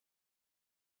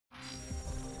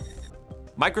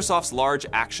Microsoft's large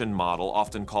action model,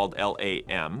 often called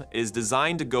LAM, is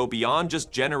designed to go beyond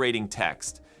just generating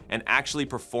text and actually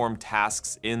perform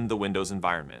tasks in the Windows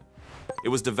environment. It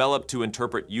was developed to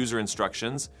interpret user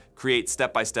instructions, create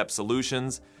step-by-step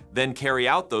solutions, then carry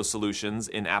out those solutions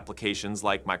in applications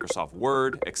like Microsoft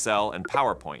Word, Excel, and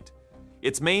PowerPoint.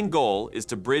 Its main goal is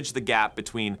to bridge the gap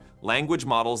between language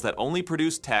models that only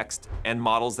produce text and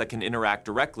models that can interact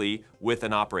directly with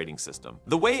an operating system.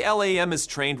 The way LAM is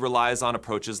trained relies on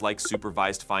approaches like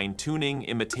supervised fine-tuning,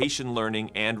 imitation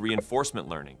learning, and reinforcement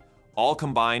learning, all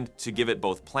combined to give it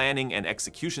both planning and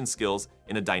execution skills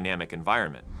in a dynamic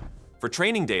environment. For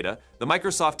training data, the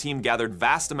Microsoft team gathered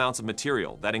vast amounts of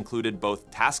material that included both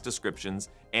task descriptions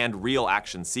and real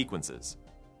action sequences.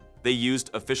 They used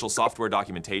official software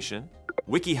documentation,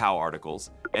 WikiHow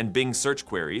articles, and Bing search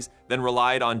queries, then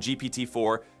relied on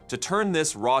GPT-4 to turn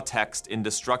this raw text into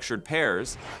structured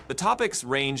pairs. The topics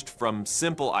ranged from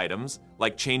simple items,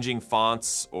 like changing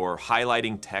fonts or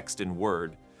highlighting text in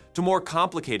Word, to more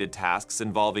complicated tasks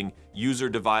involving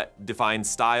user-defined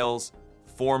styles,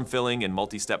 form filling, and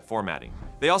multi-step formatting.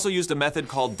 They also used a method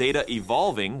called data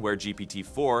evolving, where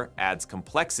GPT-4 adds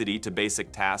complexity to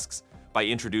basic tasks by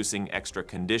introducing extra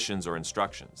conditions or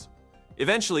instructions.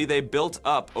 Eventually, they built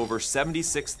up over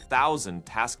 76,000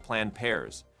 task plan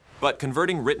pairs. But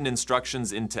converting written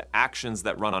instructions into actions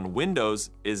that run on Windows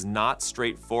is not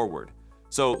straightforward.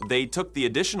 So they took the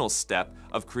additional step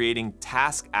of creating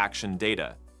task action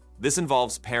data. This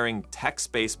involves pairing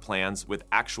text-based plans with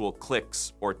actual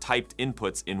clicks or typed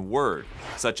inputs in Word,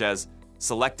 such as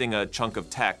selecting a chunk of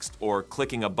text or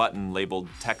clicking a button labeled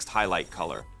text highlight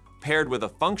color, paired with a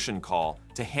function call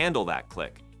to handle that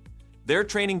click. Their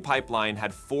training pipeline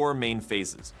had 4 main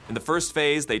phases. In the first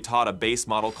phase, they taught a base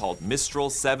model called Mistral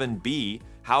 7B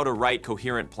how to write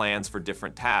coherent plans for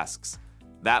different tasks.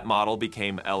 That model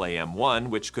became LAM1,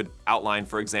 which could outline,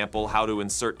 for example, how to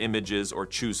insert images or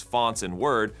choose fonts in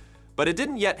Word, but it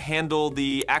didn't yet handle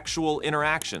the actual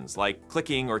interactions like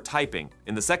clicking or typing.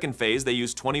 In the second phase, they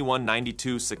used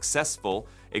 2192 successful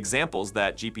examples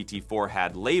that GPT-4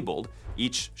 had labeled,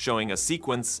 each showing a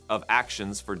sequence of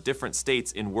actions for different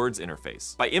states in Word's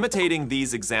interface. By imitating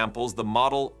these examples, the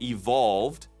model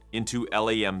evolved into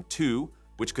LAM2,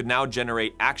 which could now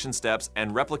generate action steps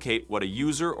and replicate what a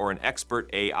user or an expert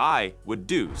AI would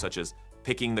do, such as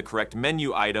picking the correct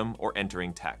menu item or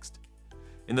entering text.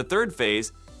 In the third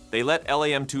phase, they let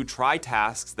LAM2 try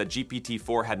tasks that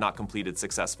GPT-4 had not completed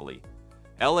successfully.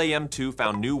 LAM2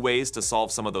 found new ways to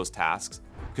solve some of those tasks,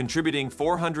 contributing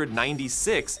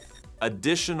 496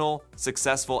 additional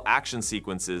successful action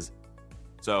sequences.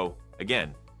 So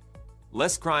again,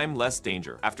 less crime, less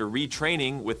danger. After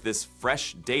retraining with this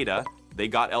fresh data, they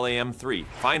got LAM3.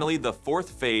 Finally, the fourth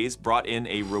phase brought in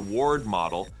a reward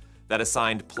model that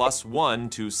assigned +1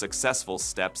 to successful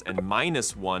steps and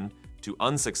 -1 to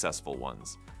unsuccessful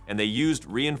ones. And they used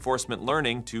reinforcement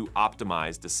learning to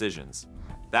optimize decisions.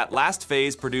 That last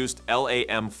phase produced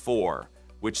LAM4,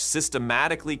 which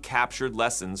systematically captured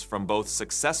lessons from both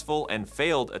successful and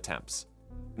failed attempts.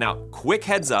 Now, quick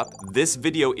heads up, this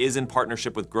video is in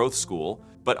partnership with Growth School,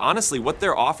 but honestly, what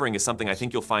they're offering is something I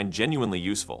think you'll find genuinely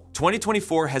useful.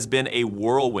 2024 has been a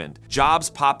whirlwind, jobs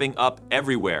popping up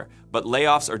everywhere, but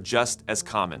layoffs are just as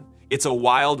common. It's a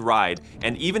wild ride,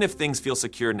 and even if things feel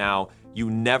secure now, you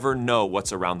never know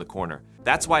what's around the corner.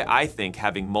 That's why I think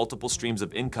having multiple streams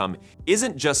of income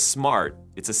isn't just smart,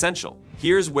 it's essential.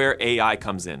 Here's where AI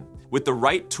comes in. With the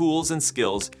right tools and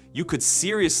skills, you could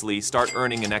seriously start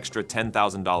earning an extra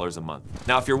 $10,000 a month.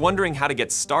 Now, if you're wondering how to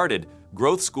get started,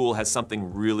 Growth School has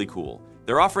something really cool.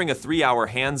 They're offering a 3-hour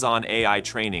hands-on AI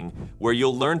training where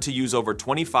you'll learn to use over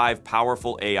 25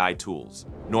 powerful AI tools.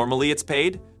 Normally it's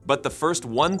paid, but the first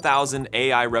 1,000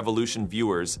 AI Revolution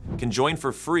viewers can join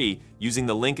for free using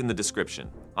the link in the description.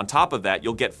 On top of that,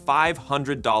 you'll get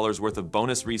 $500 worth of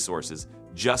bonus resources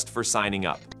just for signing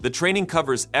up. The training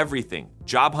covers everything: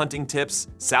 job hunting tips,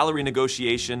 salary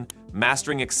negotiation,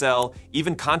 mastering Excel,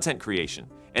 even content creation.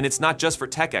 And it's not just for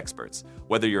tech experts.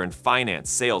 Whether you're in finance,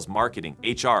 sales, marketing,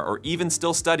 HR, or even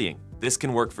still studying, this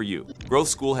can work for you. Growth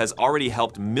School has already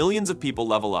helped millions of people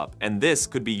level up, and this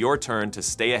could be your turn to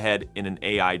stay ahead in an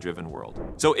AI-driven world.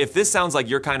 So if this sounds like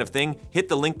your kind of thing, hit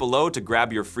the link below to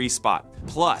grab your free spot.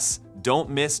 Plus, don't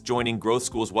miss joining Growth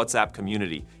School's WhatsApp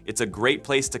community. It's a great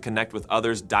place to connect with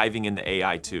others diving into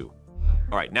AI too.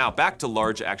 All right, now back to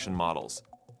large action models.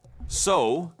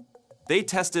 So, they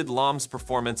tested LAM's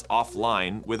performance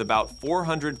offline with about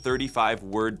 435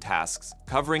 word tasks,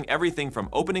 covering everything from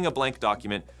opening a blank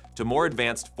document to more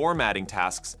advanced formatting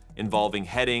tasks involving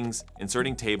headings,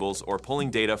 inserting tables, or pulling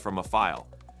data from a file.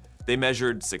 They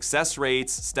measured success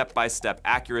rates, step-by-step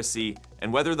accuracy,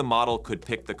 and whether the model could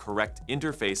pick the correct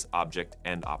interface object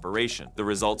and operation. The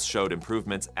results showed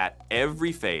improvements at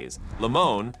every phase.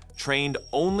 LAM, trained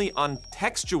only on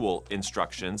textual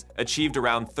instructions, achieved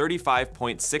around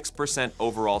 35.6%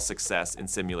 overall success in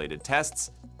simulated tests.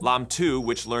 LAM-2,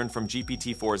 which learned from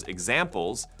GPT-4's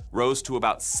examples, rose to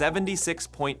about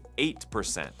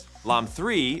 76.8%.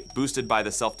 LAM-3, boosted by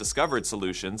the self-discovered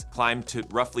solutions, climbed to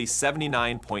roughly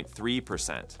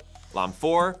 79.3%.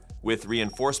 LAM-4, with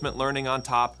reinforcement learning on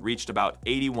top, reached about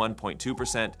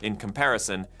 81.2%. In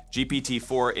comparison,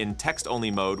 GPT-4 in text-only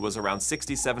mode was around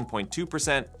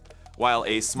 67.2%, while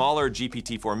a smaller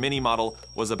GPT-4 mini model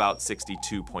was about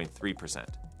 62.3%.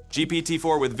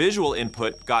 GPT-4 with visual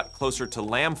input got closer to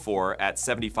LAM-4 at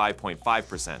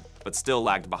 75.5%, but still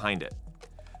lagged behind it.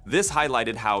 This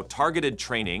highlighted how targeted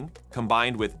training,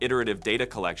 combined with iterative data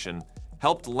collection,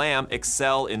 helped LAM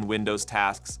excel in Windows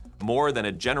tasks more than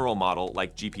a general model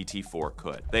like GPT-4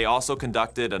 could. They also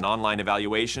conducted an online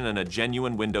evaluation in a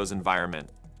genuine Windows environment,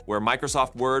 where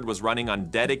Microsoft Word was running on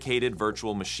dedicated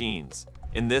virtual machines.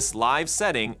 In this live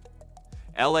setting,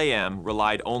 LAM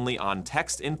relied only on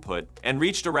text input and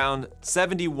reached around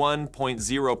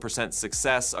 71.0%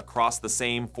 success across the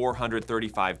same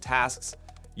 435 tasks,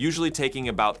 usually taking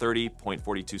about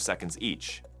 30.42 seconds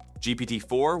each.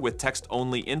 GPT-4 with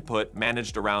text-only input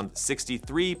managed around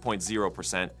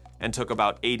 63.0% and took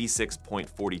about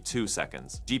 86.42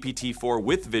 seconds. GPT-4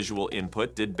 with visual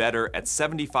input did better at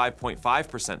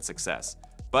 75.5% success,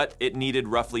 but it needed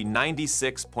roughly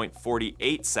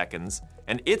 96.48 seconds,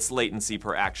 and its latency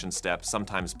per action step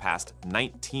sometimes passed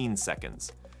 19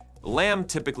 seconds. LAM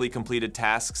typically completed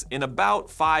tasks in about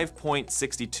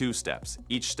 5.62 steps,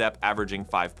 each step averaging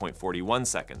 5.41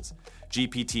 seconds.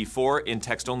 GPT-4 in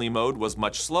text-only mode was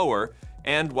much slower,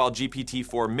 and while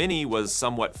GPT-4 Mini was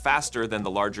somewhat faster than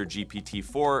the larger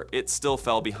GPT-4, it still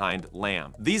fell behind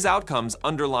LAM. These outcomes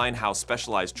underline how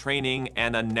specialized training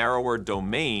and a narrower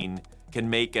domain can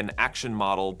make an action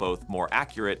model both more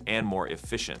accurate and more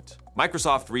efficient.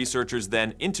 Microsoft researchers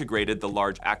then integrated the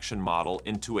large action model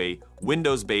into a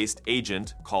Windows-based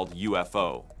agent called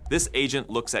UFO. This agent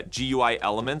looks at GUI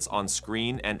elements on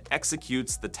screen and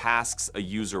executes the tasks a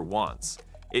user wants.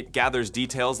 It gathers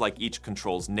details like each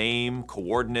control's name,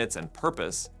 coordinates, and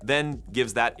purpose, then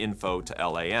gives that info to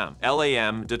LAM.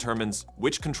 LAM determines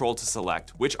which control to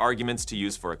select, which arguments to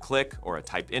use for a click or a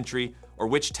typed entry, or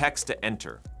which text to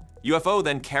enter. UFO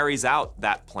then carries out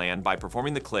that plan by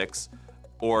performing the clicks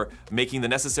or making the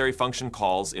necessary function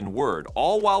calls in Word,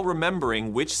 all while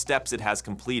remembering which steps it has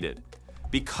completed.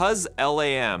 Because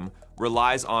LAM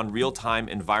relies on real-time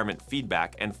environment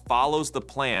feedback and follows the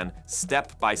plan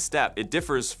step by step, it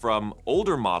differs from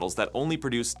older models that only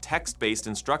produce text-based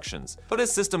instructions. But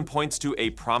his system points to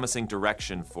a promising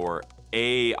direction for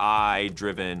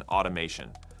AI-driven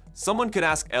automation. Someone could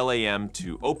ask LAM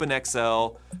to open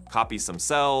Excel, copy some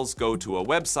cells, go to a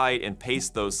website, and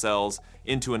paste those cells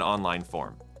into an online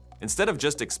form. Instead of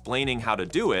just explaining how to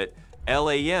do it,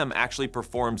 LAM actually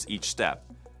performs each step.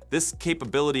 This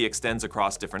capability extends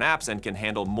across different apps and can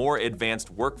handle more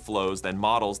advanced workflows than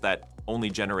models that only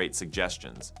generate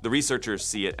suggestions. The researchers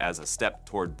see it as a step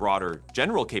toward broader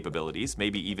general capabilities,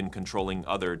 maybe even controlling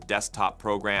other desktop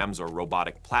programs or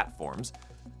robotic platforms.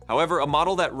 However, a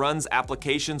model that runs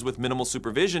applications with minimal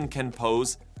supervision can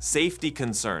pose safety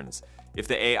concerns. If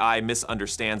the AI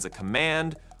misunderstands a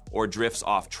command or drifts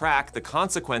off track, the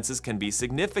consequences can be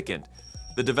significant.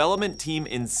 The development team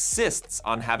insists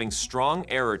on having strong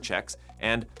error checks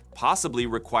and possibly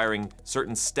requiring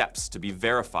certain steps to be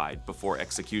verified before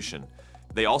execution.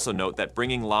 They also note that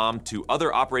bringing LAM to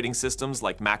other operating systems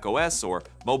like macOS or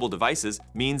mobile devices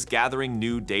means gathering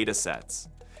new data sets.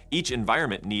 Each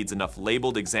environment needs enough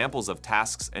labeled examples of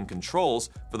tasks and controls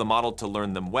for the model to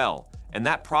learn them well, and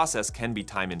that process can be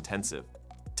time-intensive.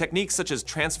 Techniques such as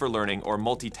transfer learning or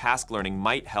multitask learning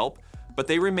might help, but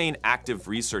they remain active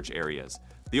research areas.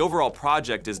 The overall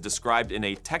project is described in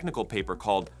a technical paper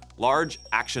called Large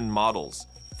Action Models: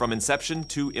 From Inception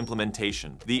to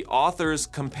Implementation. The authors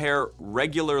compare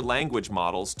regular language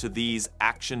models to these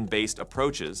action-based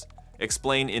approaches,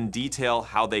 explain in detail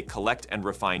how they collect and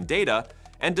refine data,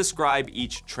 and describe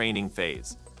each training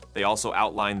phase. They also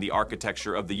outline the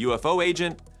architecture of the UFO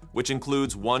agent, which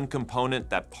includes one component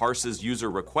that parses user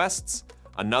requests,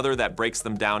 another that breaks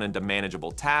them down into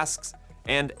manageable tasks,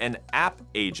 and an app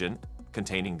agent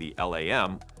containing the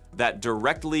LAM that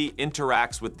directly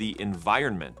interacts with the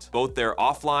environment. Both their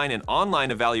offline and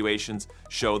online evaluations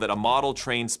show that a model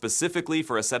trained specifically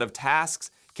for a set of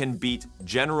tasks can beat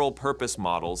general purpose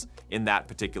models in that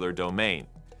particular domain.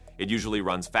 It usually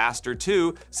runs faster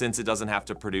too, since it doesn't have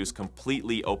to produce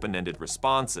completely open-ended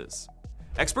responses.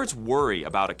 Experts worry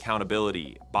about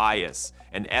accountability, bias,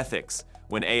 and ethics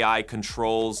when AI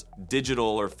controls digital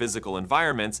or physical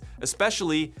environments,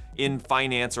 especially in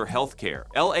finance or healthcare.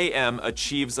 LAM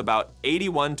achieves about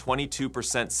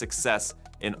 81-22% success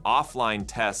in offline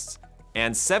tests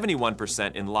and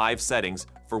 71% in live settings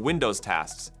for Windows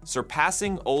tasks,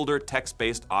 surpassing older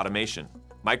text-based automation.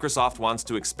 Microsoft wants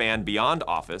to expand beyond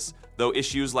Office, though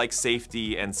issues like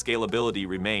safety and scalability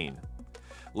remain.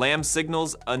 LAM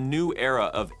signals a new era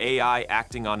of AI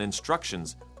acting on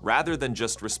instructions rather than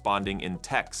just responding in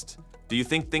text. Do you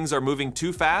think things are moving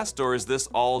too fast, or is this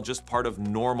all just part of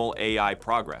normal AI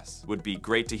progress? Would be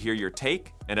great to hear your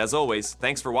take, and as always,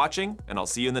 thanks for watching, and I'll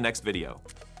see you in the next video.